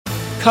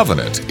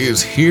Covenant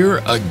is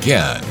here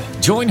again.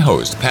 Join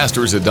host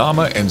Pastors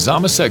Adama and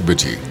Zama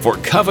Segbaji for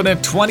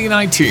Covenant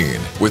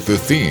 2019 with the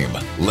theme,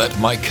 Let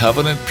My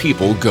Covenant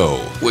People Go,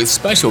 with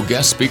special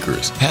guest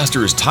speakers,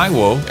 Pastors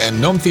Taiwo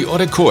and Nomthi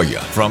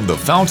Odekoya from the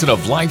Fountain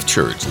of Life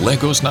Church,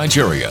 Lagos,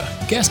 Nigeria.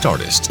 Guest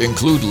artists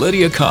include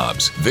Lydia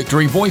Cobbs,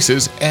 Victory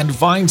Voices, and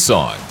Vine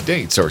Song.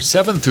 Dates are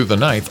 7th through the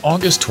 9th,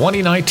 August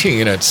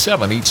 2019 at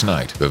 7 each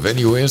night. The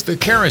venue is the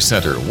Caris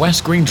Center,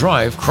 West Green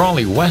Drive,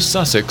 Crawley, West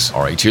Sussex,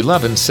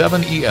 RH11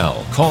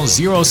 7EL. Call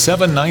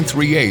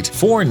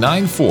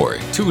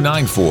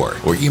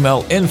 07938-494-294 or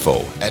email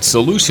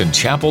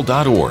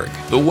info@solutionchapel.org.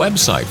 The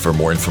website for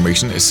more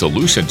information is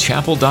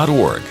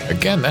solutionchapel.org.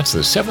 Again, that's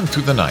the 7th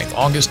through the 9th,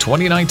 August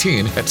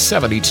 2019 at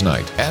 7 each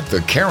night at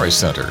the Caris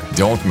Center.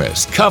 Don't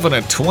miss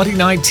Covenant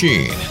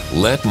 2019.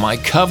 Let my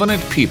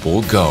covenant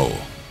people go.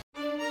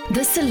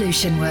 The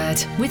Solution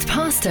Word with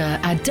Pastor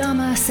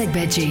Adama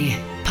Segbeji.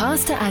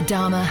 Pastor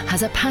Adama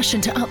has a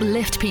passion to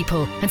uplift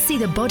people and see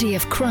the body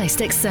of Christ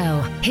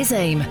excel. His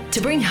aim,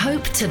 to bring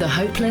hope to the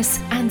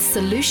hopeless and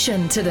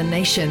solution to the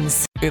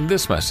nations. In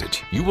this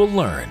message, you will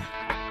learn.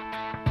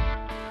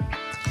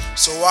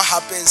 So what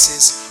happens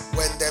is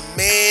when the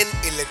main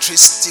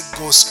electricity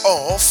goes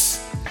off,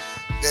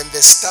 then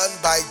the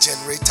standby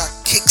generator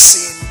kicks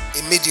in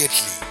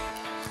immediately.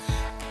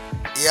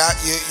 Yeah,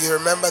 you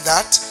remember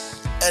that?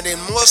 And in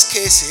most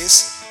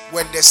cases,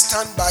 when the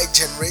standby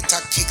generator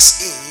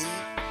kicks in,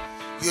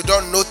 you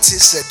don't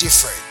notice the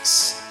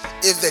difference.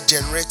 If the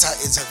generator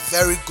is a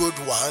very good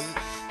one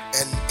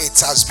and it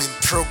has been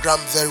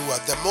programmed very well,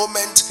 the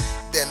moment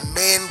the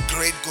main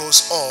grid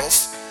goes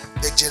off,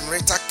 the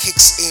generator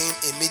kicks in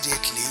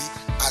immediately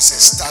as a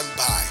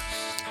standby.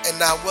 And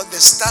now what the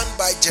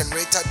standby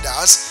generator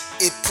does,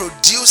 it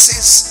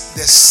produces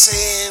the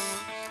same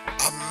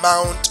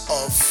amount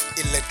of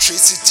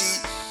electricity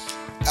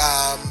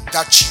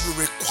that you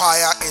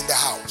require in the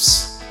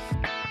house.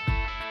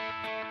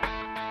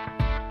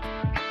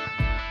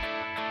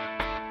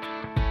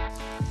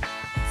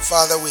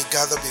 Father, we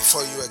gather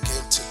before you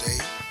again today.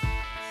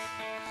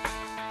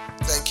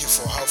 Thank you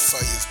for how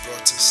far you've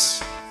brought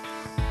us.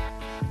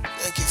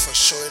 Thank you for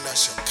showing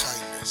us your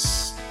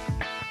kindness.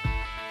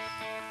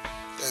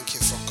 Thank you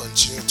for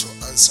continuing to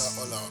answer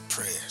all our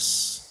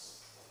prayers.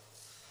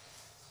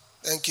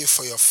 Thank you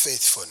for your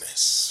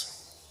faithfulness.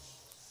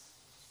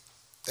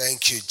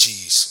 Thank you,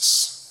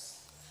 Jesus.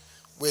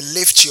 We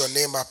lift your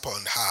name up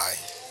on high.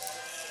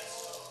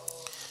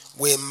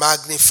 We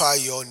magnify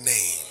your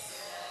name.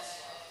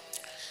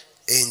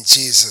 In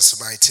Jesus'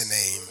 mighty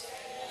name.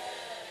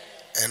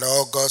 And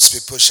all God's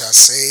people shall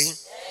say,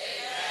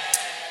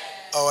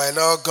 oh, and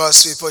all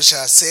God's people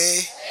shall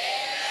say,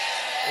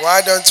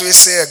 why don't we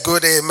say a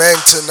good amen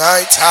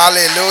tonight?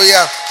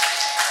 Hallelujah.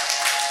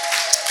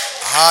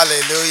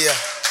 Hallelujah.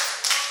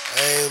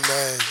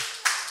 Amen.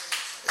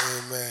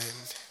 Amen.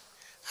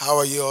 How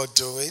are you all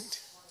doing?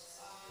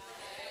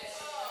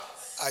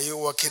 Are you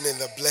walking in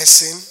the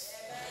blessing?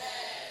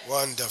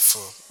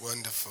 Wonderful,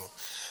 wonderful.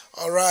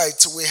 All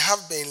right, we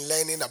have been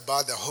learning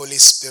about the Holy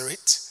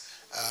Spirit,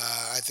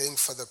 I think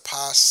for the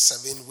past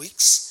 7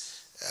 weeks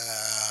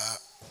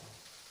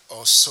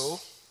or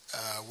so.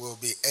 We'll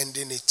be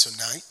ending it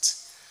tonight.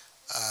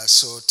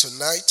 So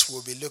tonight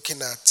we'll be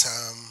looking at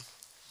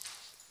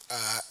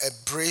a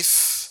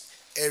brief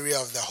area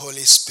of the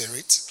Holy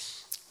Spirit,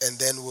 and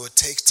then we'll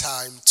take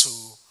time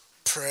to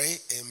pray,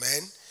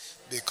 amen,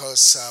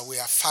 because we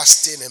are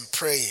fasting and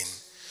praying.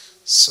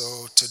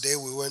 So today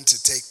we want to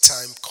take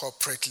time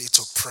corporately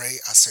to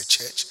pray as a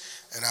church,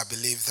 and I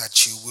believe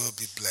that you will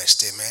be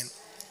blessed, amen.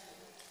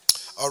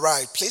 All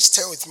right, please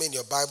turn with me in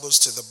your Bibles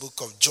to the book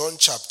of John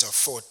chapter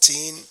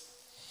 14.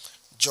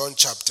 John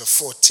chapter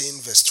 14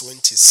 verse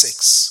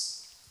 26.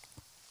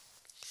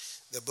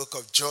 The book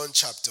of John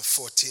chapter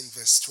 14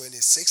 verse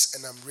 26,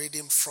 and I'm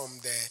reading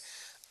from the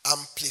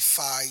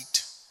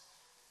Amplified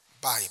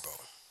Bible.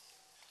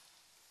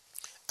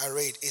 I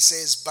read, it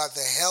says, but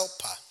the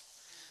helper,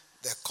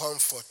 the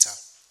comforter,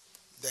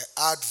 the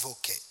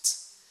advocate,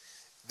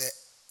 the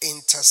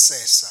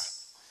intercessor,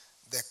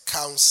 the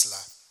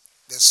counselor,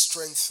 the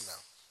strengthener,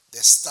 the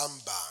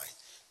standby,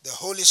 the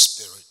Holy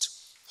Spirit,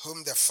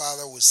 whom the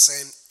Father will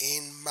send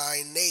in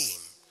my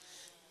name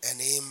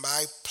and in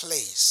my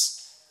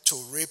place to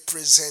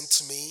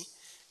represent me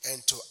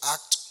and to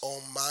act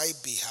on my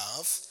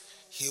behalf,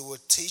 he will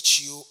teach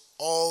you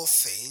all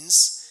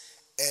things,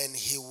 and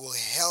he will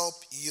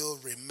help you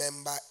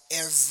remember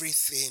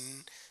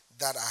everything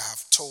that I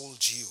have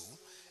told you.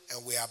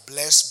 And we are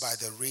blessed by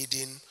the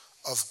reading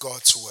of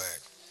God's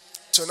word.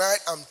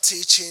 Tonight I'm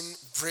teaching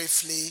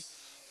briefly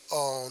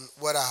on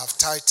what I have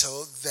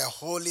titled, The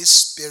Holy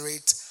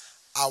Spirit,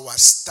 Our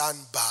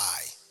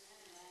Standby.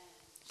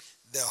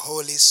 The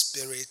Holy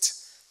Spirit,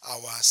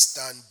 our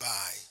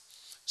standby.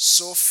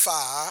 So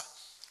far,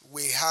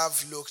 we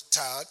have looked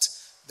at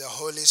the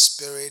Holy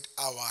Spirit,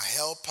 our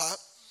helper.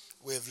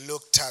 We've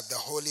looked at the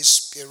Holy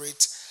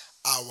Spirit,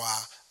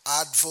 our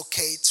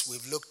advocate.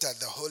 We've looked at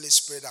the Holy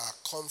Spirit, our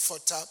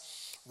comforter.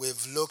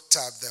 We've looked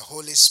at the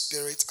Holy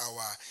Spirit,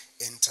 our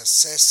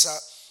intercessor.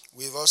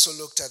 We've also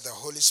looked at the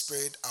Holy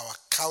Spirit, our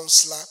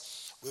counselor.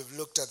 We've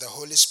looked at the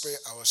Holy Spirit,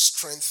 our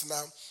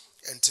strengthener.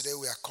 And today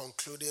we are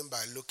concluding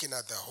by looking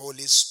at the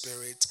Holy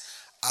Spirit,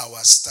 our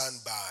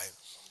standby.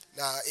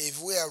 Now,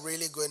 if we are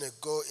really going to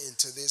go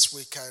into this,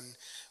 we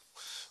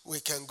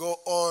can go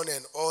on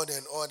and on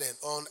and on and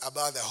on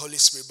about the Holy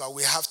Spirit, but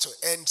we have to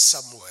end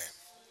somewhere.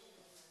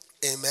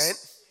 Amen?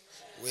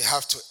 We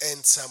have to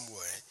end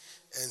somewhere.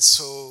 And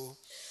so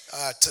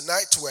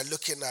tonight we're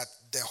looking at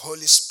the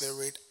Holy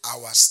Spirit,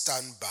 our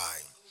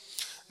standby.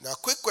 Now,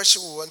 quick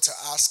question we want to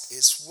ask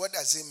is, what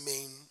does it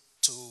mean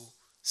to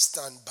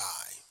stand by?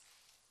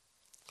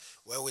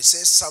 When we say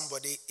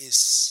somebody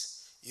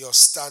is your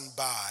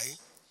standby,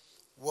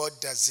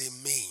 what does it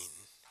mean?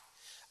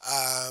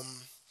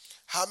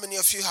 How many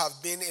of you have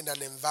been in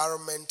an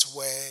environment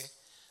where,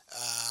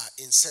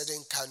 in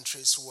certain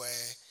countries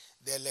where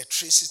the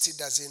electricity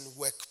doesn't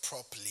work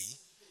properly,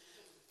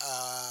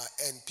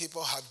 and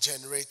people have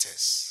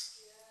generators?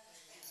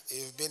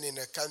 You've been in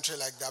a country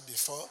like that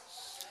before?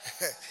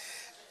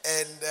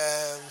 And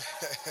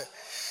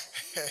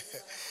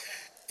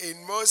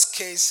in most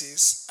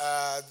cases,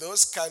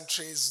 those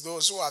countries,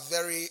 those who are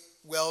very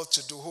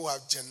well-to-do, who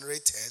have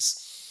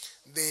generators,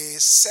 they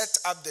set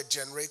up the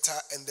generator,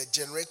 and the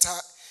generator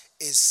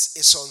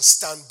is on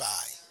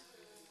standby.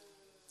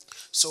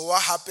 So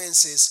what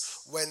happens is,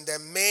 when the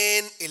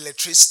main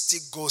electricity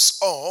goes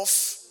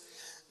off,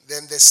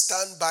 then the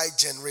standby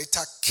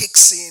generator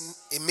kicks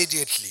in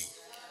immediately.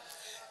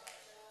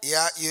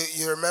 Yeah,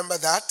 you remember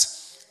that?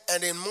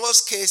 And in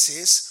most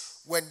cases,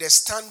 when the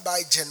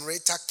standby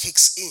generator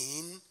kicks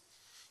in,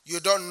 you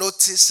don't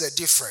notice the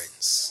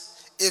difference.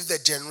 If the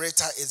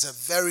generator is a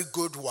very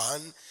good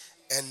one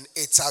and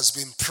it has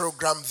been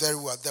programmed very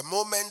well, the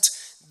moment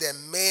the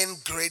main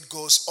grid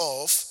goes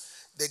off,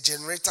 the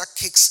generator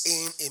kicks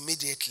in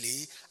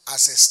immediately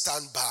as a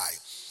standby.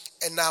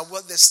 And now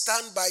what the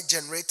standby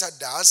generator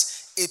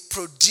does, it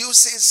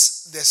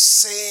produces the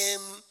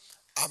same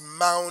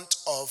amount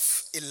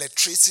of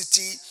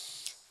electricity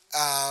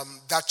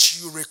that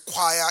you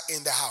require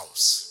in the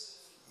house.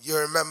 You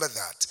remember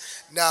that.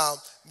 Now,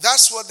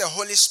 that's what the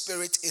Holy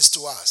Spirit is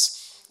to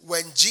us.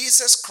 When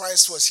Jesus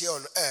Christ was here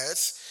on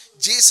earth,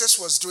 Jesus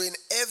was doing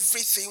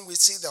everything we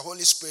see the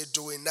Holy Spirit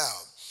doing now.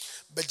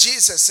 But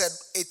Jesus said,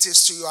 it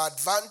is to your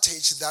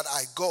advantage that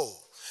I go,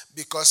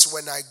 because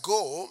when I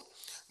go,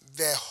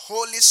 the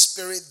Holy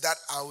Spirit that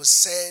I will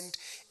send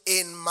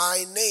in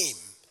my name,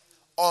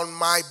 on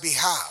my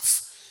behalf,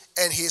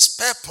 and his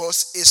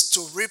purpose is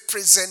to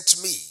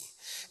represent me.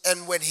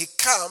 And when he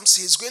comes,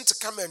 he's going to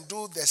come and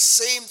do the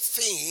same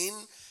thing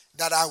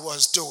that I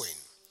was doing.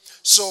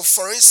 So,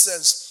 for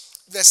instance,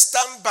 the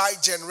standby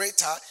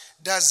generator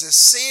does the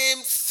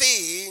same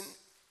thing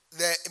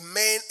the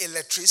main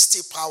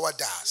electricity power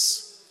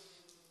does.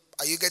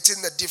 Are you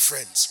getting the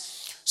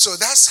difference? So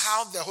that's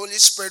how the Holy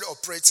Spirit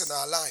operates in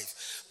our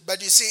life.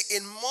 But you see,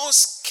 in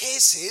most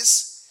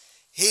cases,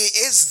 he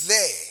is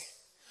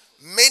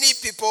there. Many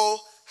people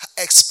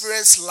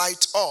experience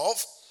light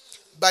off,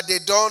 but they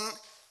don't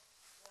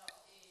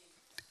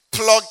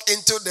plug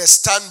into the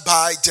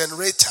standby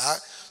generator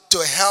to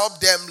help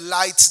them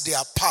light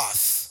their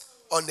path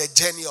on the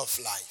journey of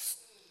life.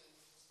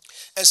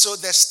 And so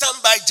the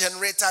standby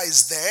generator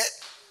is there,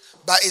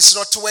 but it's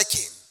not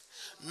working.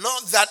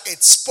 Not that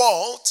it's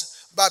spoiled,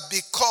 but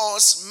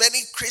because many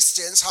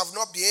Christians have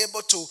not been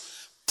able to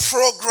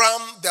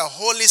program the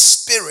Holy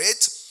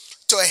Spirit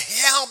to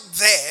help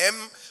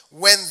them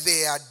when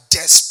they are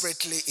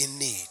desperately in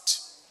need.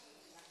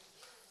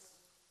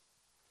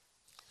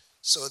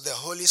 So the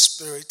Holy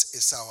Spirit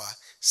is our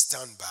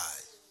standby.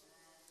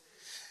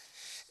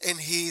 And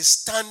he is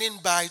standing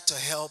by to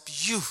help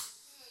you.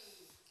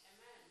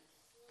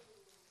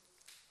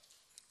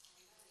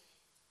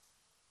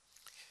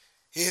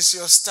 He is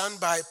your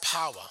standby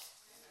power.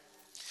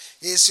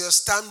 He is your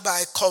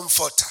standby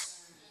comforter.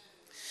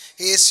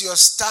 He is your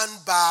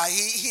standby.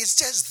 He's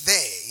just there.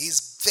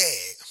 He's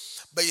there.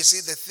 But you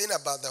see, the thing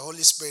about the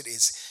Holy Spirit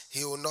is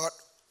he will not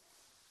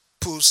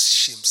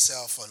push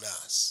himself on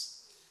us.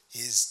 He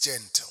is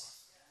gentle.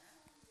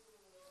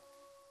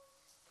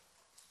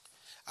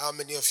 How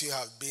many of you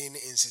have been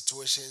in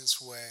situations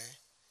where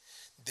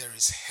there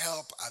is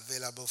help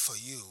available for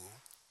you,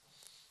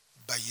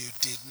 but you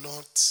did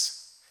not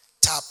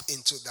tap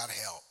into that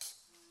help?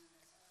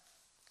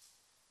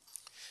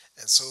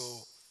 And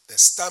so the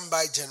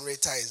standby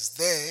generator is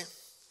there,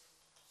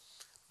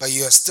 but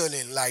you are still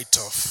in light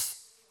off.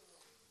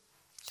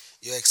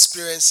 You're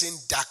experiencing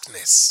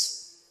darkness.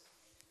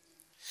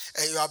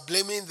 And you are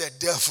blaming the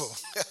devil.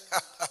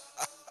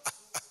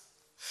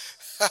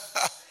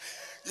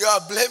 You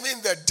are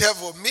blaming the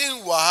devil.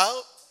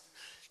 Meanwhile,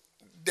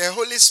 the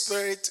Holy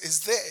Spirit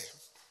is there.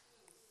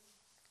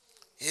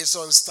 He is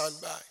on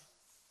standby.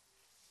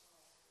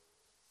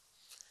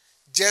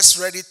 Just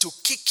ready to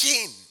kick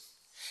in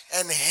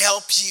and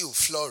help you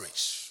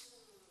flourish.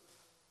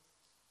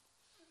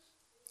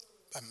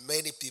 But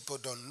many people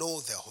don't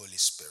know the Holy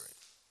Spirit.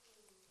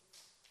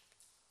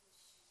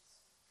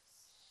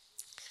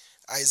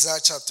 Isaiah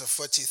chapter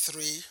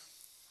 43,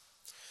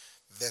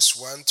 verse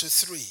 1 to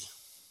 3.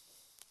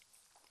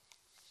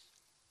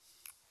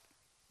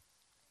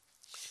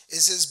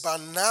 It says,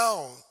 "But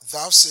now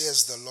thou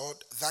sayest the Lord,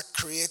 that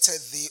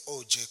created thee,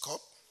 O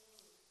Jacob,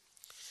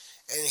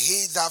 and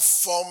he that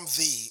formed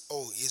thee,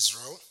 O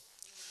Israel,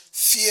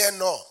 fear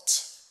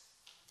not,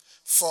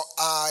 for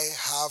I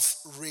have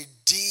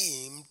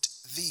redeemed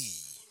thee.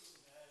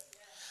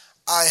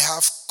 I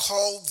have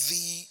called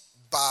thee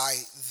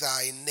by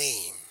thy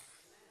name.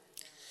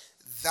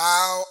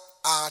 Thou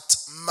art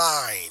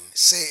mine."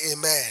 Say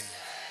amen.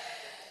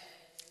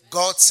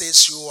 God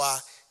says you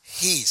are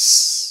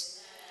his.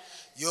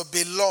 You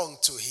belong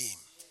to him.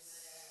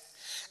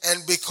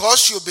 And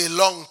because you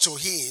belong to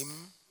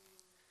him,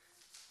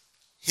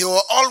 he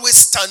will always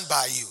stand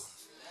by you.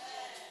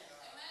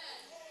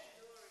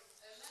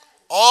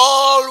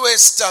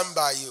 Always stand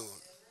by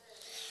you.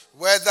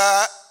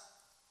 Whether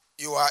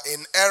you are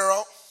in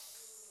error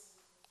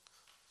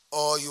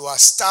or you are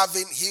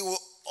starving, he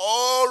will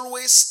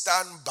always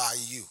stand by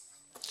you.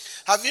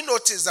 Have you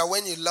noticed that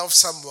when you love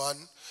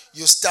someone,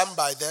 you stand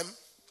by them?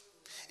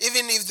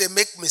 Even if they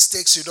make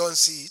mistakes, you don't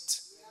see it.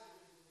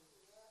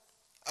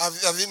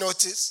 Have you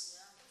noticed?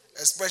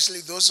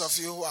 Especially those of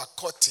you who are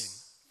courting.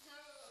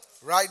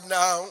 Right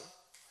now,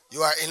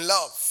 you are in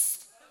love.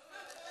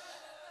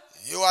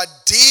 You are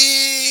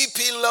deep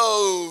in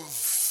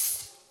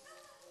love.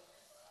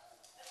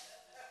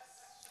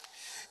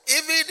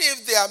 Even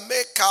if their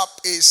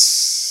makeup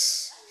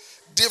is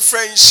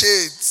different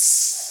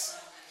shades,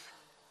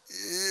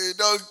 you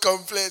don't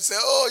complain. Say,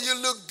 "Oh, you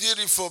look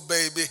beautiful,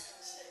 baby."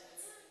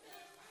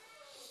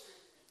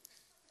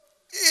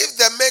 If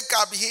the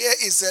makeup here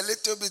is a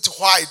little bit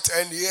white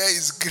and here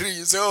is green,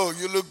 you say, "Oh,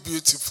 you look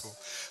beautiful."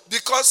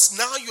 Because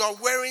now you are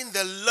wearing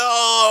the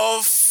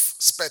love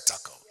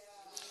spectacle.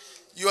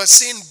 You are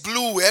seeing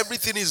blue.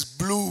 Everything is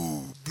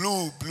blue,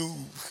 blue,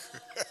 blue.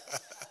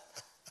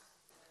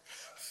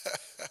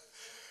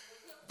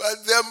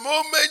 But the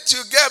moment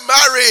you get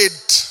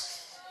married,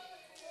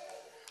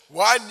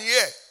 1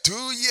 year,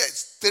 2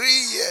 years,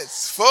 3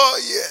 years, 4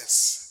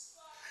 years,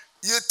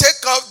 you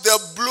take off the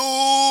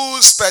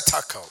blue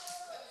spectacle.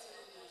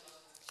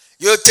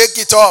 You take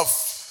it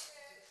off.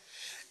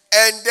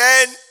 And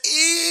then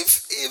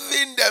if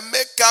even the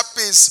makeup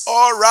is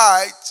all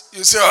right,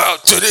 you say, "Oh,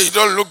 today you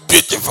don't look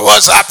beautiful.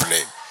 What's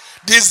happening?"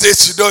 These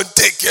days you don't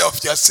take care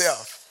of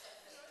yourself.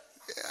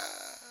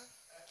 Yeah.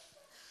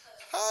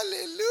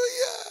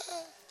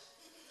 Hallelujah.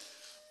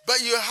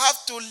 But you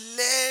have to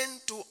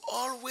learn to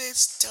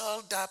always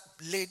tell that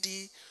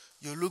lady,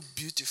 "You look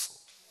beautiful."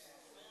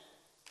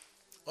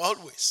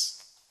 Always.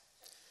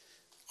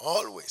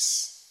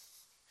 Always.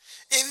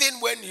 Even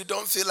when you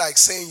don't feel like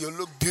saying "you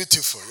look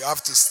beautiful," you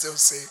have to still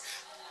say,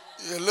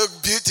 "You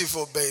look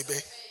beautiful,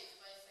 baby."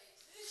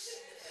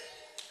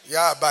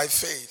 Yeah, by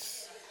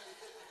faith.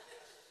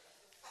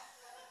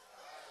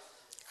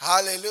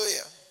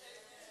 Hallelujah.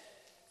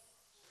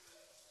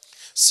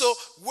 So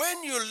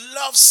when you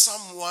love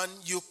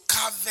someone, you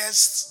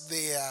harvest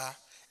their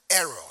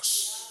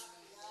errors.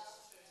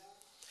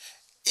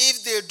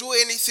 If they do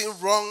anything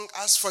wrong,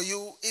 as for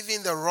you,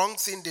 even the wrong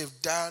thing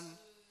they've done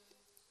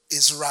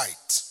is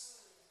right.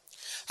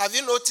 Have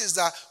you noticed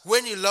that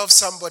when you love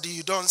somebody,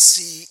 you don't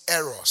see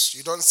errors,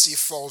 you don't see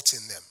fault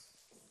in them?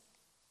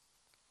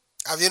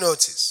 Have you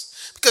noticed?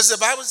 Because the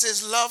Bible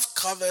says love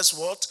covers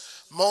what?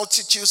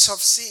 Multitudes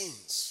of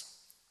sins.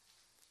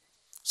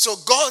 So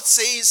God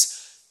says,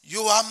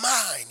 "You are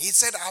mine." He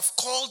said, "I've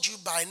called you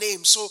by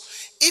name." So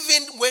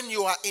even when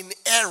you are in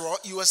error,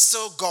 you are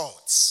still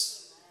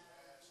God's.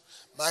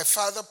 My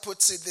father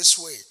puts it this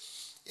way.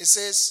 He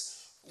says,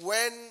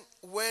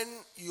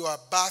 when you are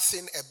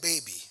bathing a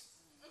baby,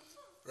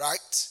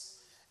 right?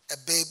 A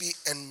baby,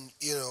 and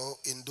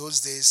in those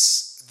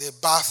days, they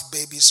bath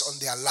babies on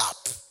their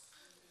lap.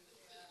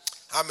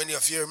 How many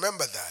of you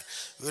remember that?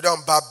 We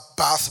don't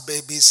bath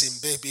babies in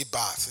baby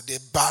bath. They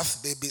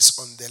bath babies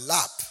on the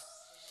lap.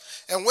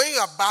 And when you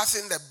are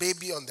bathing the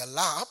baby on the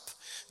lap,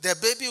 the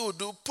baby will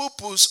do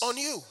poo-poos on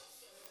you.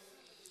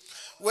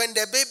 When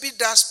the baby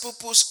does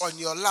poo-poos on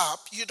your lap,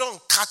 you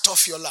don't cut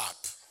off your lap.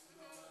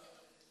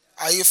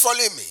 Are you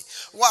following me?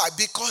 Why?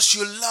 Because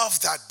you love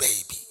that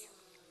baby.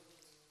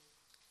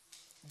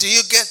 Do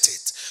you get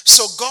it?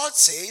 So God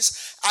says,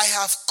 "I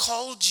have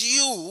called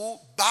you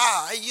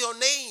by your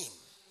name."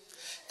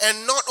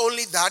 And not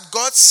only that,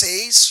 God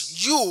says,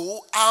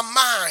 "You are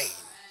mine."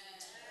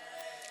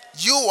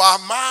 You are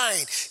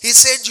mine. He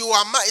said, "You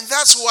are mine."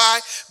 That's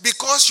why,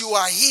 because you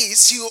are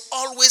his, he will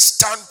always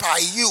stand by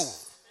you.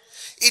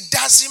 It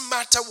doesn't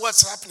matter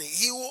what's happening.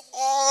 He will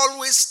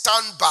always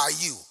stand by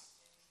you.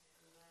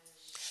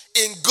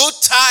 In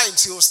good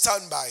times, he will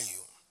stand by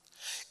you.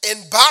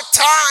 In bad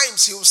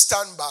times, he will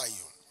stand by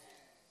you.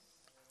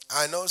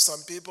 I know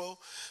some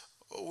people,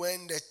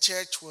 when the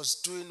church was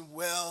doing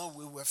well,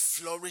 we were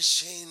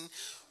flourishing,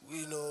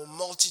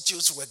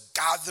 multitudes were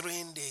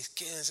gathering, they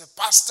came and said,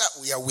 "Pastor,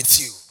 we are with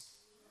you."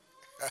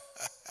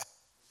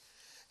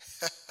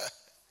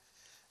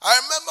 I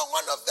remember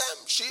one of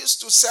them, she used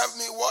to serve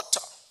me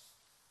water.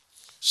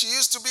 She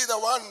used to be the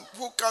one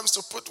who comes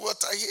to put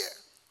water here.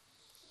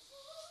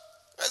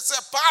 I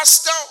said,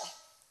 Pastor,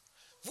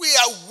 we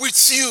are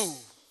with you.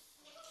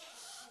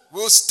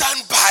 We'll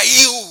stand by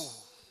you.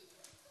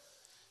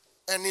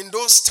 And in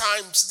those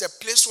times, the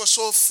place was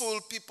so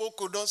full, people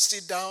could not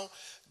sit down.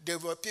 There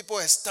were people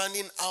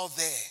standing out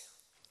there.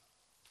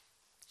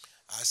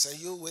 I said,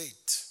 you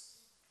wait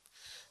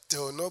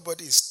till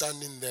nobody is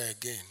standing there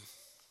again.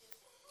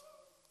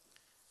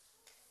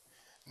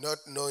 Not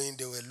knowing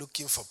they were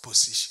looking for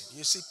position.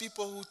 You see,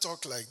 people who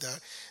talk like that,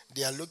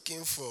 they are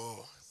looking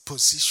for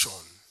position.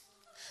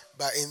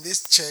 But in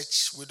this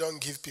church, we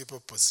don't give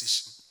people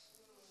position.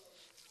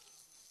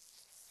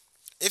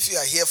 If you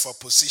are here for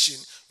position,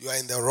 you are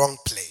in the wrong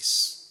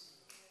place.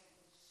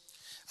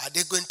 Are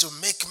they going to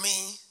make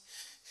me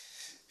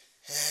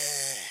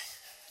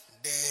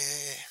the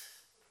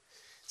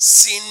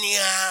senior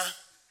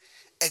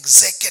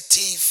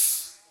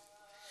executive,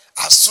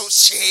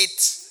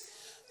 associate,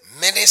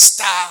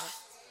 minister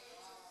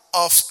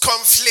of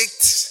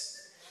conflict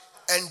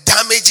and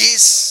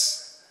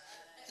damages?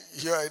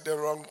 You are in the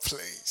wrong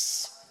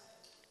place.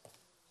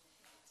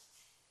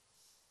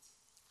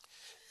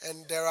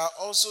 And there are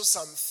also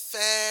some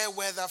fair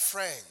weather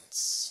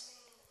friends.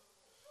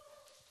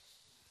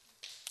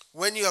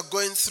 When you are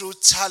going through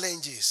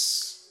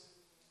challenges,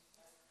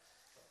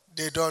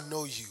 they don't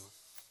know you.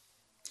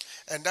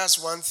 And that's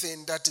one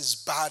thing that is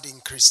bad in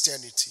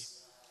Christianity.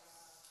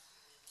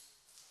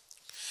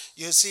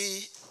 You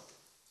see,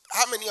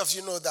 how many of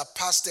you know that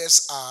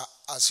pastors are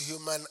as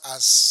human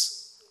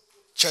as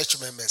church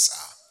members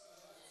are?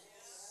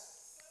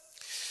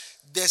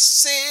 The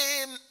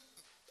same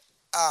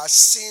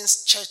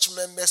sins church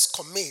members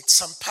commit,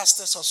 some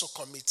pastors also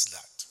commit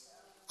that.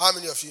 How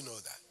many of you know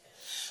that?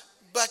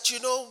 But you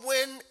know,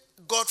 when,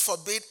 God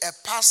forbid, a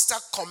pastor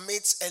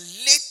commits a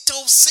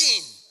little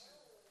sin,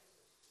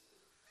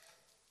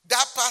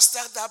 that pastor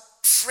that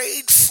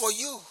prayed for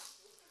you,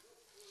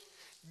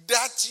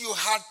 that you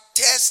had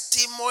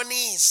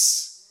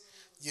testimonies,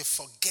 you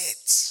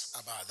forget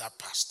about that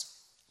pastor.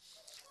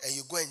 And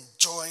you go and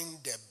join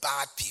the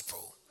bad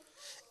people,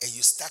 and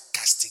you start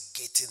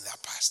castigating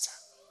that pastor.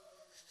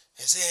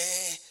 And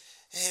say,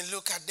 hey,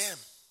 look at them.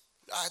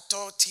 I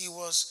thought he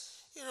was,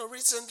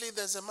 recently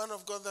there's a man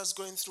of God that's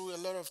going through a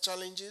lot of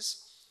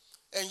challenges,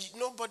 and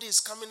nobody is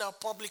coming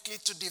out publicly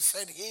to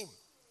defend him.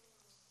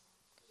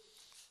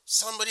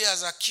 Somebody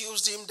has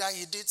accused him that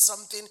he did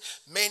something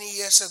many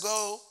years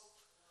ago,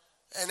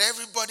 and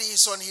everybody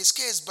is on his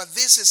case. But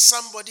this is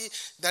somebody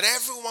that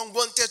everyone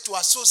wanted to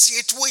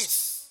associate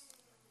with.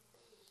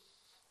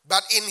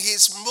 But in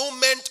his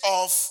moment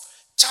of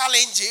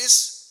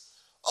challenges,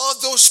 all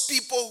those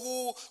people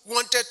who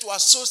wanted to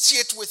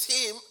associate with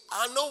him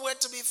are nowhere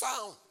to be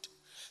found.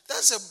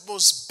 That's the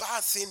most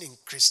bad thing in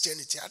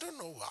Christianity. I don't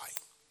know why.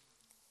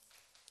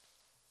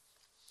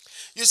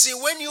 You see,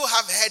 when you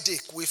have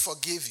headache, we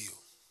forgive you.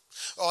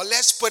 Or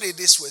let's put it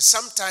this way.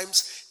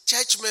 Sometimes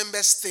church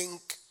members think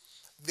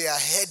their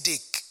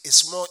headache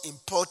is more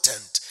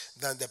important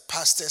than the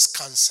pastor's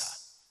cancer.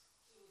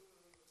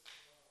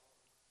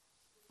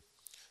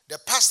 The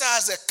pastor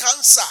has a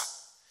cancer.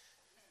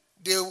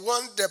 They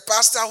want the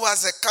pastor who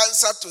has a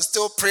cancer to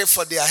still pray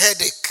for their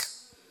headache.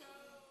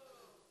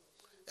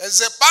 And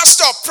say,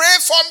 Pastor, pray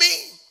for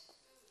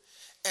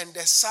me. And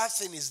the sad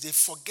thing is they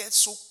forget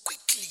so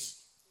quickly.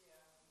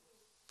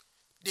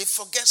 They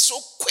forget so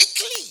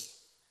quickly.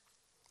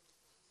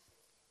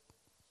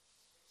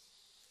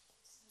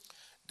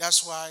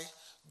 That's why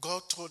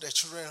God told the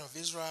children of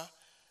Israel,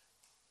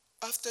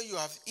 after you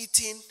have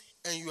eaten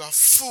and you are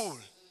full,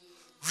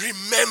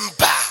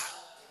 remember.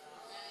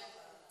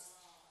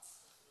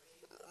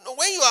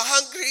 When you are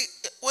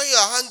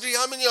hungry,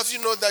 how many of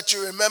you know that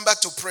you remember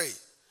to pray?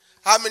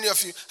 How many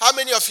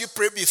of you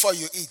pray before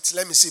you eat?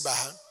 Let me see by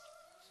hand.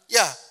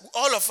 Yeah,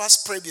 all of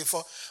us pray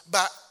before,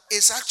 but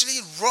it's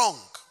actually wrong.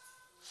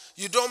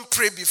 You don't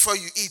pray before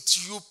you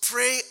eat. You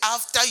pray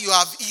after you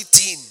have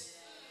eaten.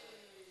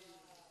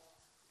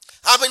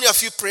 How many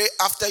of you pray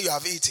after you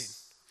have eaten?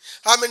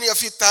 How many of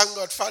you thank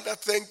God, Father,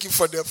 thank you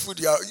for the food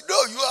you are?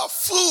 No, you are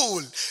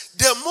full.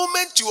 The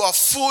moment you are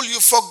full, you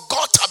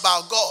forgot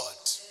about God.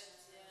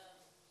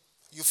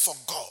 You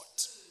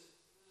forgot.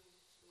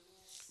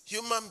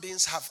 Human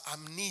beings have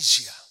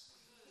amnesia.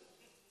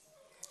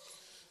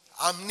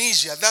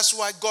 Amnesia. That's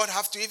why God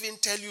have to even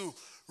tell you,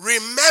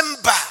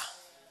 remember.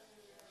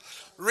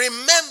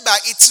 Remember,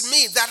 it's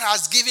me that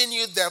has given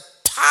you the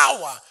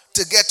power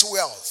to get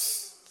wealth.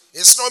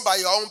 It's not by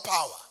your own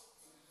power.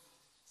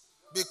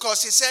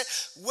 Because he said,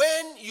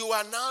 when you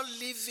are now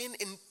living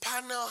in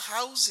panel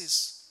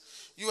houses,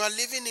 you are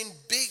living in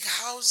big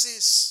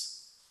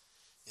houses,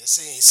 you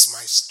say, it's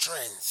my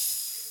strength.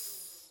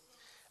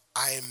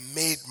 I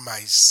made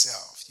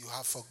myself. You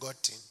have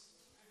forgotten.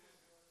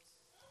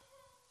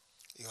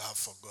 You have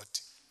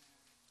forgotten.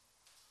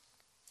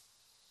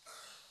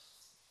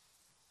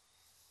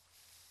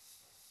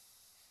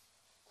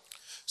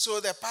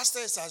 So the pastor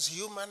is as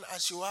human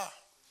as you are.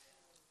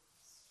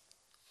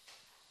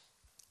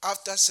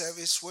 After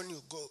service, when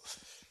you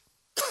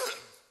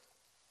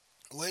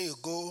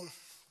go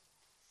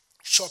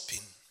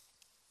shopping,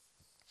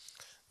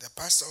 The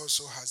pastor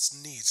also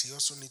has needs. He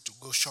also needs to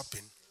go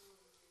shopping.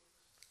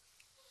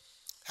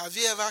 Have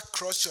you ever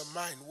crossed your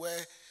mind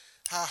where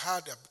how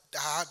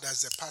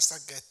does the pastor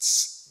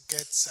gets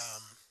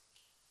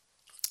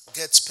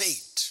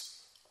paid?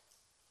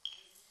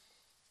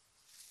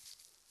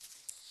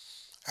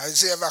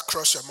 Has it ever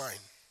crossed your mind?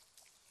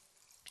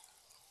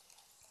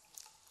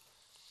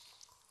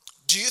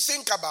 Do you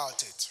think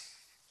about it?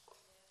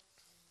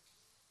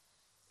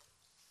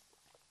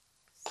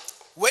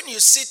 When you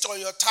sit on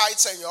your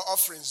tithes and your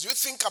offerings, do you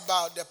think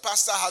about the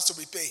pastor has to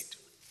be paid?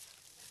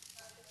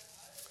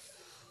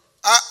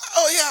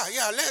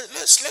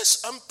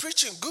 Let's. I'm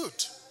preaching good.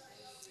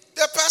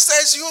 The pastor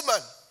is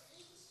human.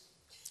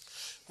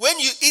 When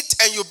you eat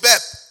and you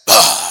burp,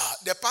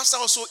 the pastor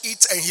also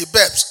eats and he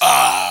burps.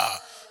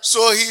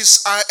 So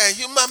he's a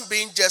human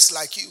being just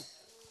like you.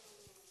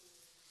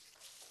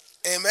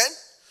 Amen.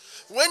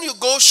 When you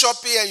go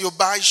shopping and you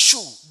buy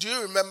shoe, do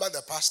you remember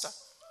the pastor?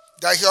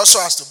 That he also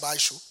has to buy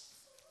shoe.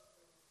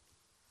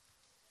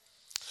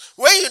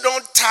 When you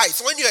don't tithe,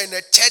 when you're in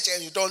a church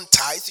and you don't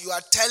tithe, you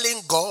are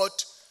telling God,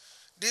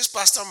 this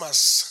pastor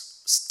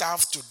must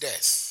starve to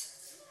death.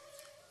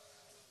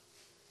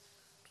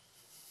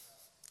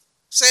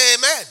 Say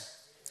amen.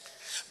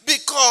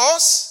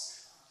 Because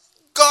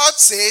God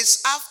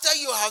says, after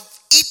you have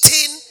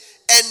eaten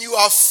and you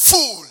are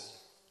full,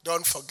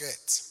 don't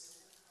forget.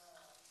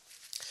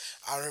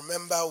 I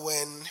remember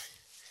when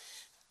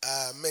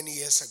many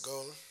years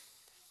ago,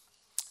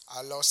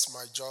 I lost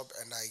my job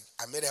and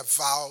I made a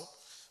vow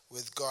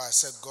with God. I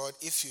said, God,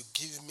 if you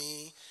give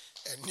me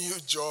a new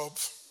job,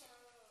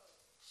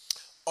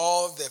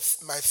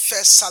 my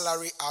first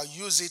salary, I'll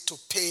use it to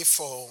pay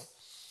for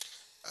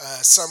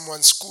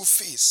someone's school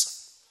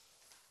fees.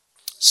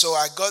 So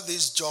I got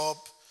this job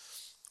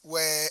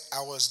where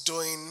I was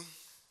doing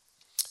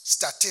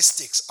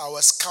statistics. I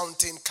was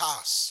counting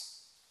cars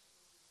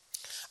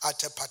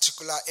at a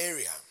particular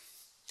area.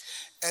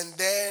 And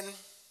then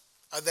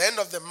at the end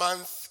of the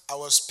month, I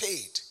was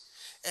paid.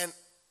 And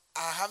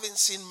I haven't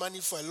seen money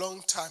for a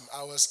long time.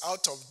 I was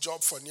out of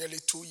job for nearly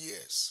 2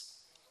 years.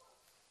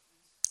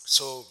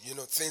 So,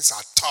 things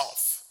are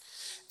tough.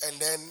 And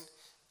then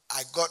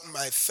I got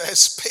my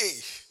first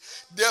pay.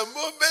 The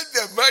moment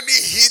the money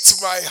hit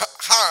my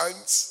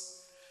hands,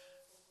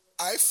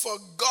 I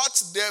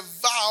forgot the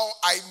vow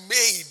I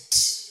made.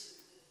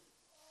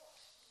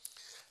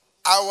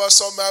 I was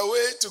on my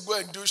way to go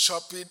and do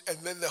shopping, and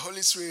then the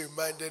Holy Spirit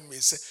reminded me,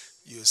 said,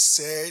 you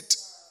said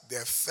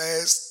the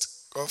first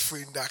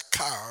offering that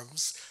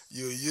comes,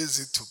 you use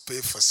it to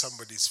pay for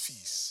somebody's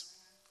fees.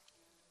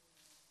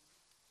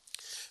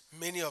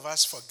 Many of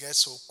us forget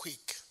so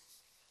quick.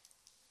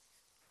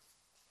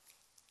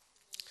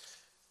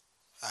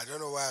 I don't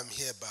know why I'm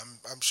here, but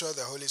I'm sure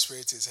the Holy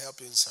Spirit is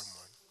helping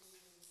someone.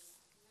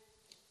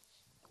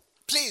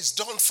 Please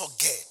don't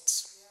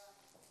forget.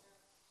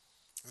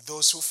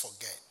 Those who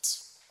forget.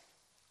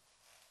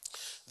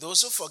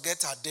 Those who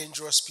forget are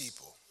dangerous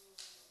people.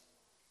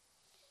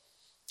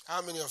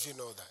 How many of you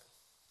know that?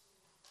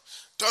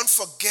 Don't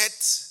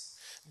forget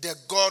the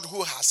God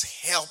who has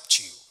helped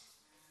you.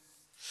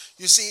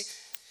 You see,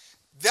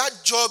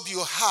 that job you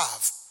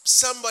have,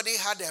 somebody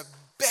had a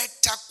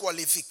better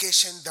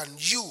qualification than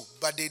you,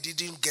 but they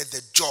didn't get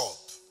the job.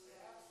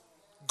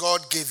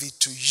 God gave it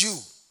to you.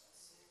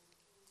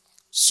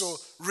 So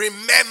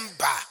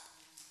remember.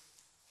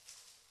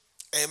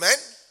 Amen?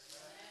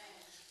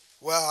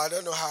 Well, I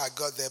don't know how I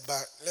got there,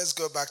 but let's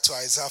go back to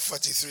Isaiah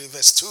 43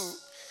 verse 2.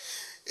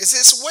 It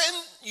says,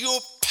 when you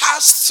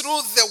pass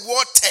through the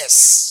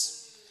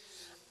waters,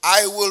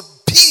 I will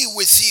be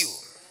with you.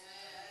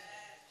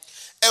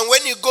 And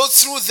when you go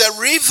through the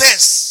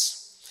rivers,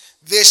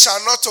 they shall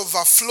not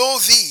overflow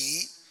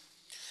thee.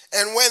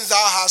 And when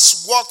thou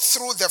hast walked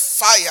through the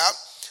fire,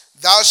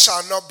 thou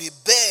shalt not be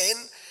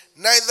burned,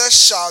 neither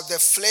shall the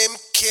flame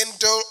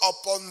kindle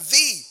upon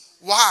thee.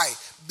 Why?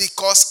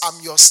 Because I'm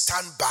your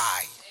standby.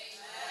 Amen.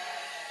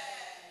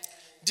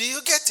 Do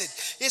you get it?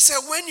 He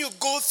said, when you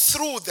go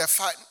through the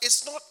fire,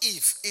 it's not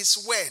if,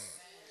 it's when.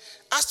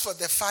 As for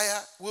the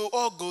fire, we'll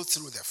all go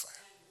through the fire.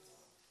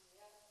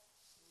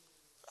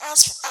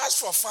 As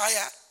for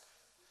fire,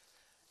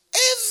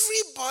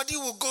 everybody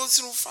will go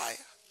through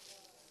fire.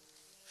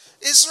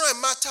 It's not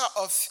a matter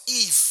of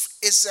if,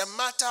 it's a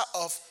matter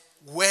of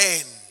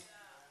when.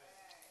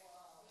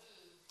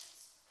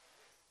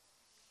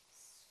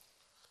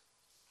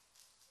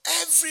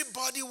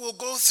 Everybody will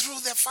go through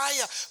the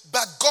fire.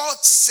 But God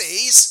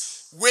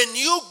says, when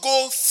you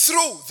go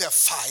through the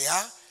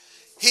fire,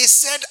 He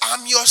said,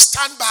 I'm your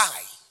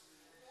standby.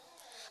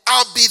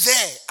 I'll be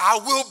there. I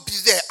will be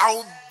there. I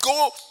will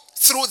go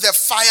through the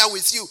fire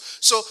with you.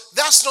 So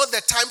that's not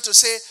the time to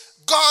say,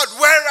 God,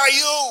 where are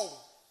you?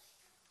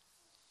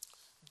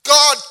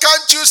 God,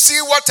 can't you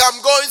see what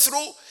I'm going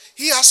through?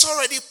 He has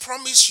already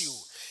promised you.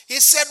 He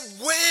said,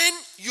 when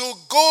you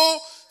go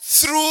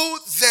through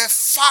the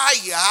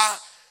fire,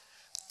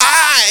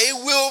 I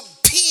will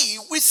be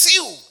with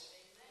you.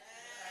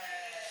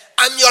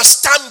 I'm your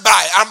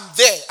standby. I'm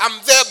there.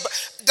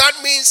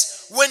 That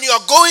means when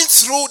you're going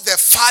through the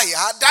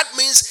fire, that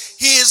means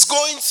He is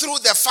going through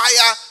the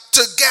fire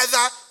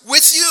together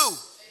with you.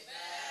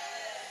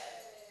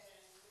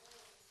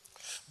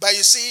 But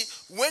you see,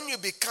 when you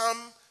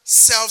become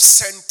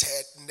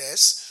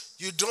self-centeredness,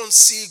 you don't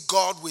see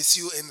God with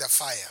you in the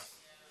fire.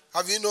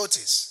 Have you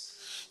noticed?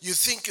 You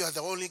think you are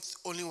the only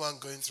one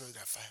going through the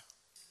fire.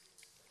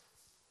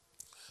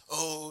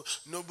 Oh,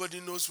 nobody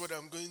knows what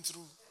I'm going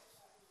through.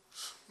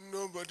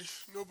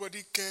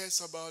 Nobody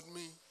cares about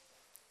me.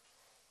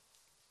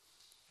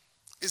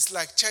 It's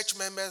like church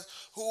members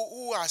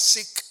who are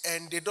sick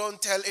and they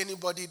don't tell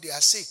anybody they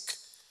are sick.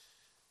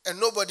 And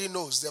nobody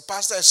knows. The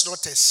pastor is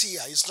not a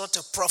seer. He's not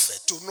a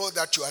prophet to know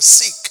that you are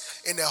sick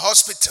in a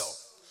hospital.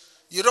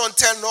 You don't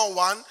tell no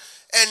one.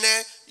 And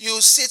then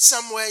you sit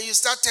somewhere, you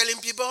start telling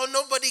people, oh,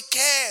 nobody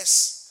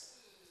cares.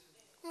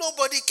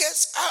 Nobody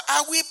cares.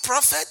 Are we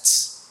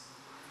prophets?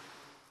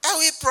 Are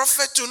we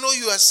prophets to know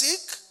you are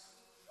sick?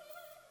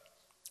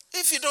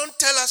 If you don't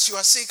tell us you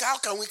are sick, how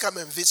can we come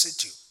and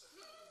visit you?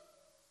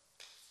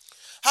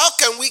 How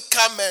can we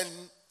come and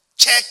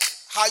check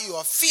how you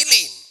are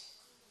feeling?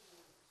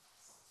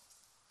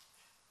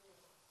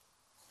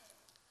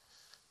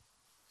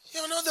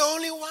 You're not the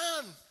only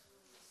one.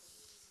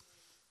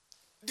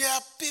 There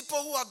are people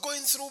who are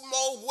going through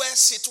more worse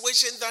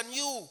situations than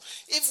you.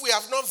 If we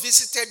have not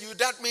visited you,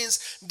 that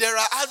means there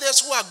are others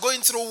who are going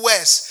through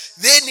worse.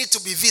 They need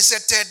to be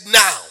visited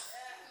now.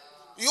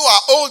 You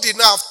are old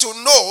enough to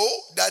know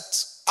that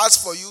as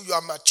for you, you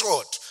are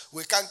matured.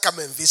 We can't come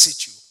and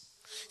visit you.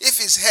 If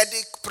it's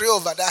headache, pray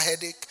over that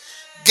headache.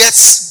 Get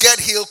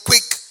healed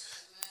quick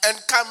and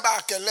come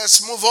back and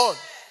let's move on.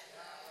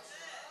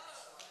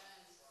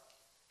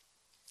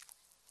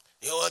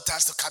 You want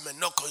us to come and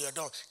knock on your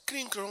door.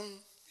 Kring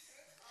krong.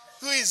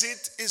 Who is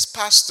it? It's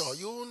pastor.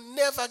 You will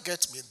never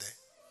get me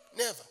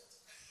there. Never.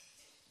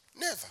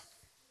 Never.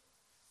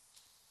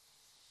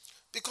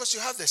 Because you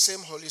have the same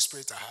Holy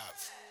Spirit I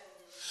have.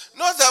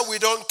 Not that we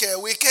don't care.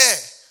 We care.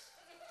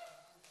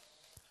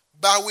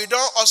 But we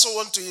don't also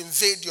want to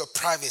invade your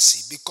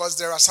privacy because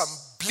there are some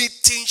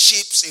bleating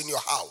sheep in your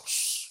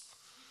house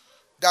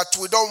that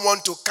we don't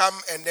want to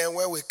come, and then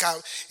when we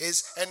come,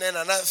 and then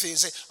another thing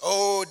is,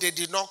 oh, they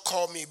did not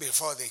call me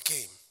before they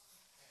came.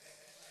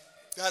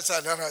 That's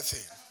another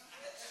thing.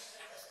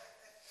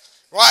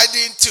 Why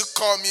didn't you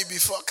call me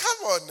before?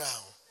 Come on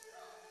now.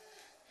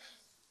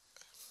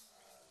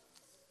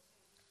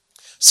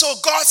 So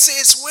God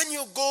says, when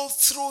you go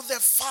through the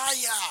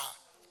fire,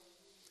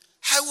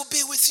 I will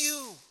be with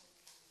you.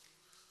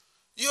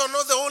 You are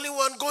not the only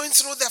one going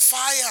through the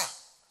fire.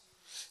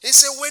 He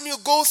said, when you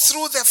go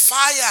through the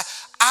fire,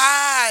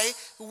 I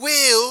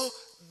will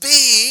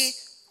be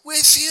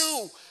with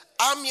you.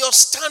 I'm your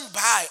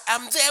standby.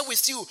 I'm there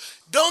with you.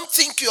 Don't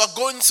think you are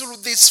going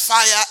through this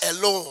fire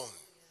alone.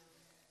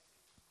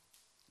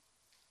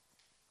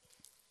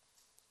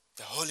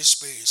 The Holy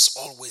Spirit is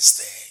always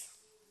there.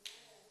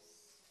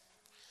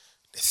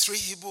 The 3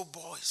 Hebrew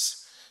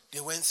boys,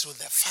 they went through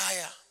the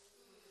fire.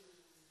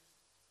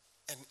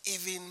 And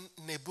even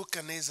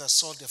Nebuchadnezzar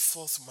saw the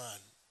 4th man.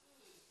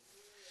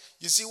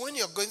 You see, when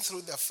you're going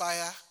through the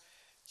fire,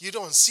 you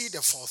don't see the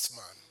 4th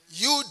man.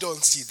 You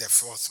don't see the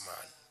 4th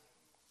man.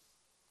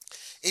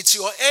 It's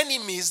your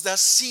enemies that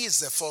sees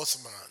the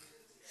 4th man.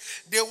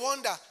 They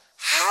wonder,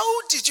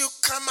 how did you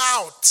come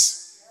out?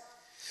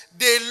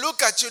 They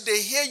look at you,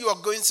 they hear you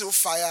are going through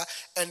fire,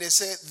 and they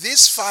say,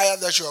 this fire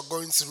that you are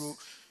going through,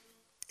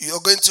 you're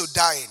going to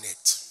die in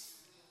it.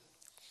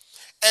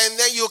 And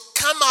then you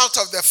come out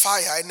of the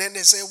fire, and then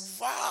they say,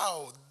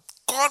 wow,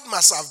 God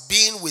must have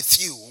been with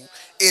you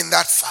in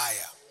that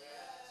fire.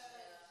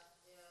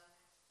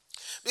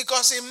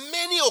 Because in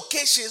many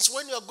occasions,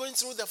 when you're going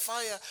through the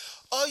fire,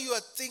 all you are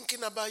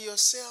thinking about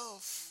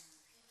yourself.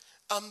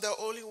 I'm the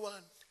only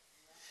one.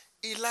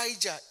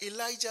 Elijah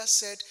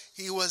said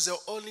he was the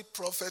only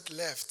prophet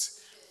left.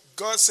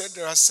 God said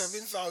there are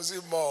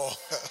 7,000 more.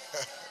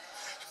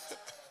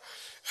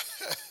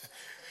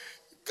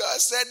 God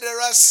said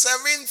there are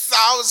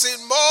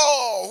 7,000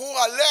 more who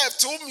are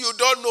left, whom you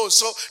don't know.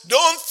 So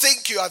don't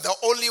think you are the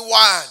only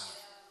one.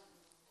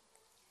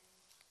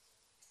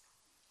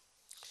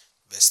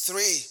 Verse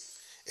 3,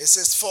 it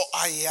says, for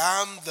I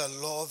am the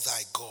Lord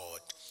thy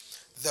God,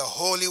 the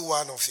Holy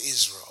One of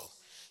Israel,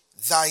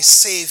 thy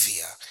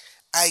Savior.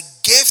 I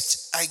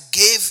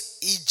gave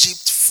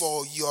Egypt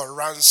for your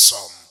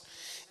ransom,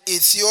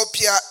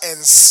 Ethiopia and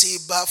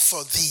Seba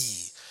for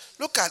thee.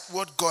 Look at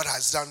what God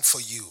has done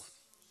for you.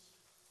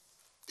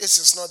 This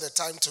is not the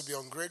time to be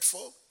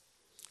ungrateful.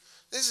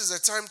 This is the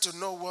time to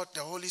know what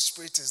the Holy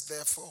Spirit is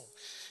there for.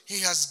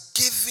 He has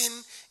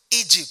given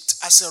Egypt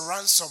as a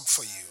ransom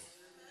for you.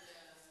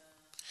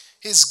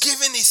 He's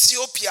given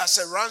Ethiopia as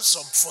a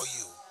ransom for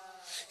you.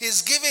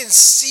 He's given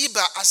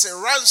Seba as a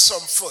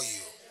ransom for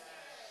you.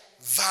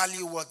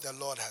 Value what the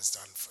Lord has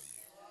done for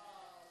you.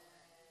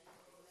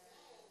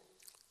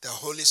 The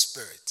Holy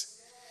Spirit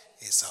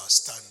is our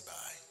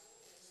standby.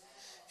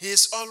 He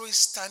is always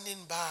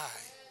standing by.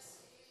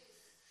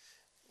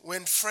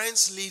 When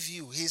friends leave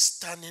you, he's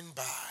standing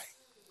by.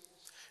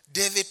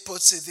 David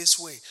puts it this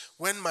way: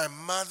 when my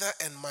mother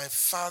and my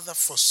father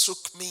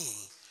forsook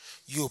me,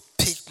 you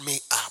picked me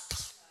up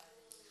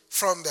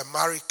from the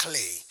miry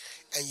clay,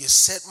 and you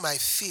set my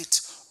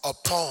feet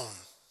upon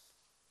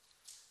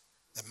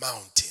the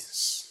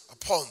mountains,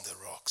 upon the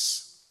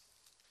rocks.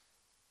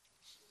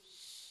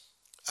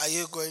 Are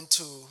you going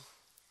to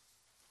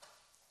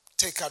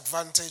take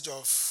advantage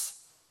of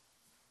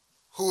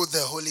who the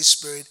Holy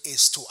Spirit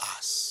is to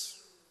us?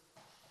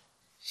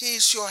 He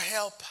is your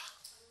helper.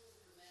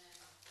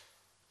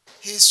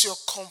 He is your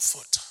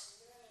comforter.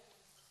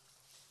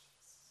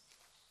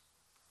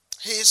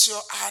 He is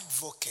your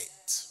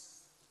advocate.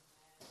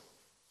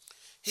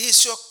 He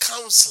is your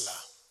counselor.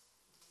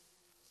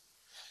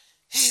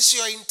 He is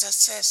your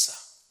intercessor.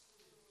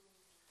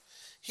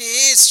 He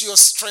is your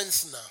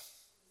strengthener.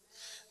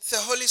 The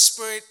Holy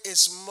Spirit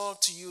is more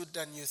to you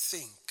than you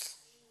think.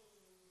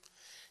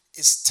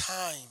 It's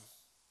time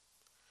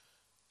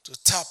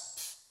to tap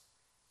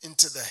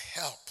into the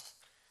help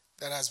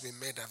that has been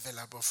made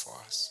available for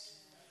us.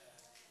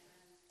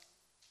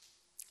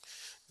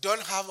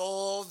 Don't have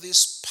all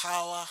this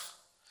power,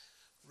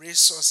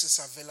 resources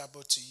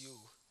available to you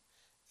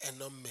and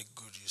not make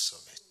good use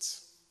of it.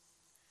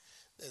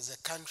 There's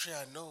a country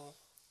I know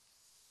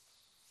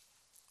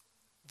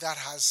that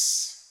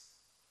has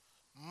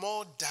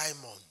more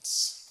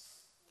diamonds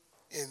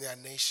in their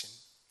nation,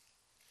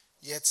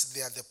 yet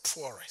they are the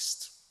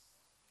poorest.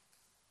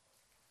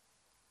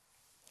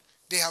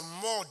 They have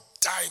more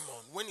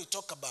diamond. When you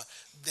talk about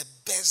the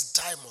best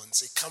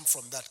diamonds, it comes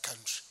from that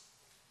country.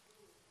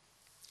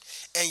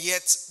 And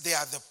yet they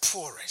are the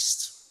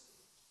poorest.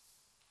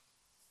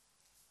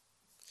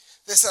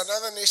 There's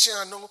another nation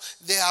I know,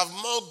 they have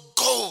more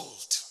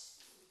gold.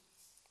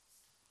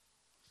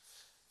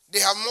 They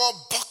have more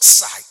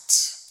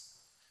bauxite.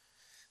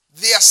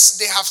 They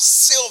have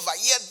silver,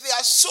 yet they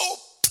are so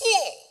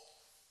poor.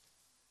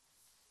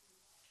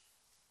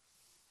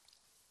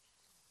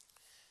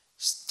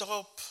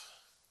 Stop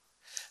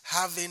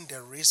having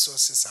the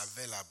resources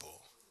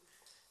available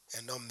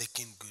and not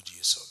making good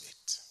use of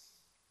it.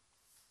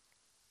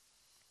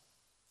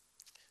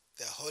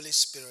 The Holy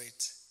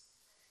Spirit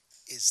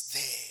is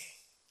there.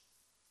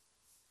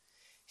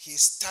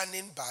 He's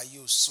standing by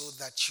you so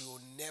that you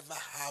will never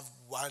have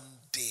one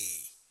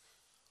day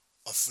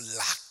of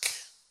lack,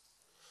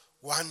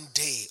 one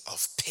day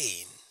of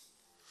pain,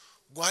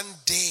 one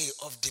day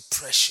of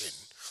depression,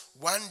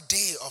 one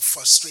day of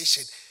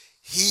frustration.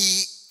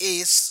 He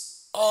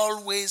is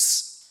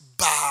always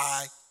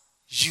by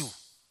you.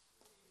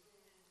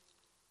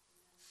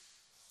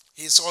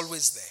 He is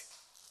always there.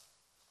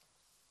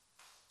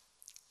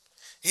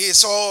 He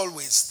is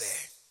always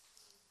there.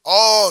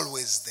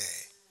 Always there.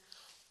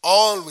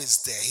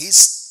 Always there. He's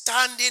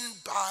standing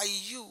by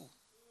you.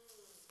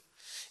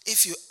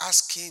 If you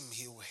ask him,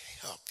 he will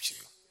help you.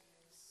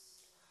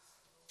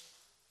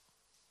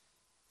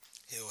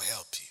 He will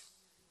help you.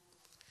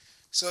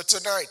 So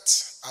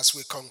tonight, as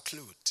we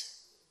conclude,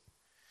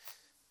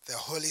 the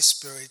Holy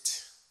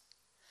Spirit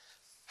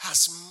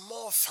has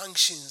more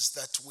functions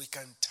that we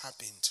can tap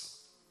into.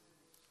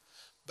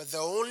 But the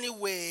only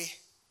way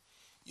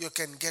you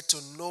can get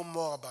to know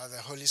more about the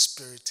Holy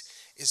Spirit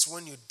is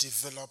when you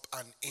develop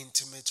an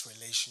intimate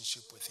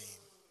relationship with him.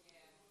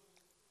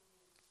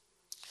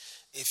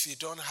 If you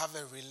don't have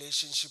a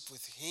relationship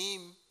with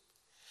him,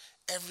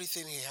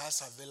 everything he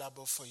has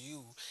available for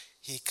you,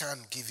 he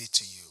can't give it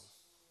to you.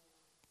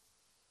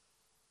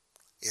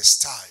 It's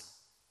time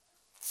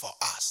for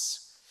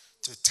us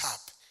to tap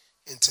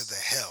into the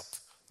help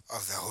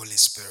of the Holy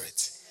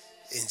Spirit.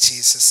 In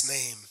Jesus'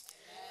 name,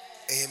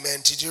 amen.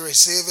 Did you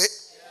receive it?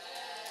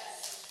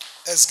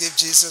 Let's give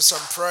Jesus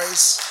some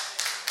praise.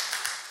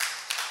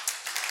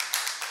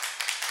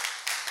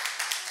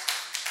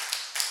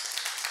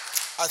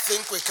 I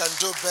think we can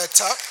do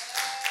better.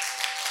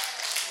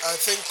 I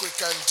think we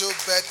can do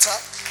better.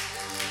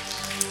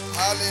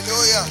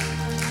 Hallelujah.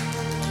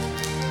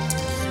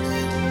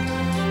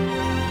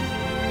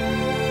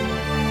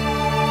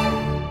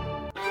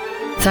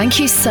 Thank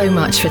you so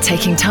much for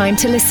taking time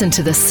to listen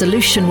to the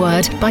Solution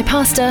Word by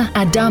Pastor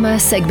Adama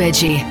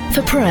Segbeji.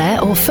 For prayer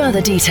or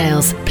further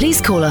details, please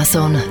call us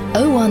on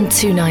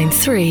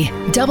 01293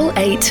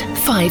 88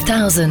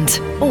 5000.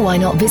 Or why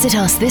not visit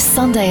us this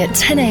Sunday at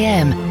 10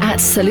 a.m. at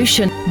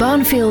Solution,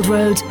 Barnfield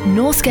Road,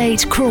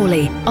 Northgate,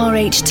 Crawley,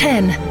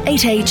 RH10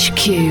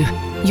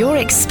 8HQ. Your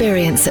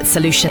experience at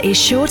Solution is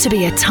sure to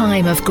be a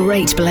time of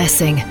great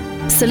blessing.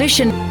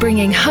 Solution,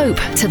 bringing hope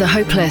to the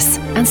hopeless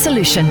and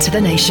solution to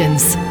the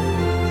nations.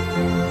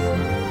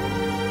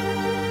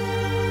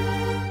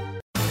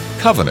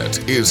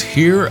 Covenant is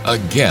here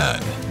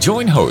again.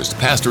 Join host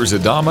Pastors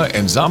Adama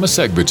and Zama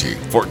Segbeji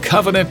for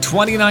Covenant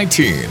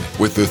 2019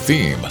 with the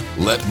theme,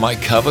 Let My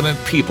Covenant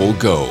People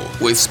Go,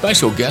 with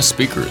special guest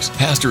speakers,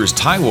 Pastors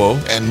Taiwo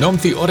and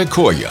Nomthi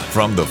Odekoya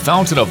from the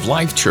Fountain of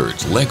Life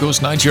Church,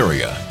 Lagos,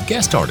 Nigeria.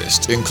 Guest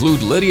artists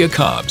include Lydia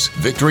Cobbs,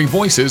 Victory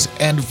Voices,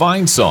 and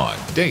Vine Song.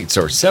 Dates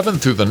are 7th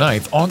through the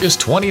 9th,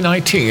 August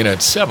 2019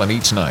 at 7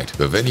 each night.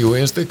 The venue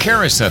is the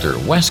Charis Center,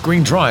 West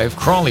Green Drive,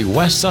 Crawley,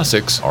 West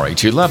Sussex,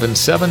 RH11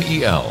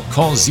 7EL.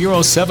 Call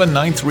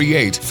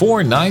 07938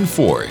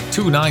 494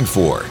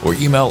 294 or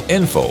email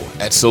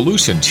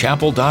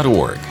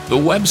info@solutionchapel.org. The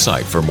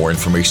website for more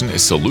information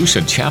is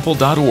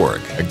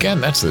solutionchapel.org.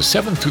 Again, that's the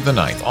 7th through the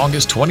 9th,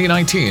 August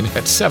 2019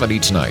 at 7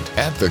 each night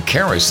at the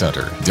Charis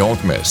Center.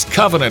 Don't miss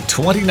Covenant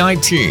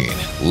 2019.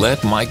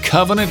 Let my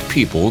covenant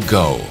people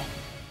go.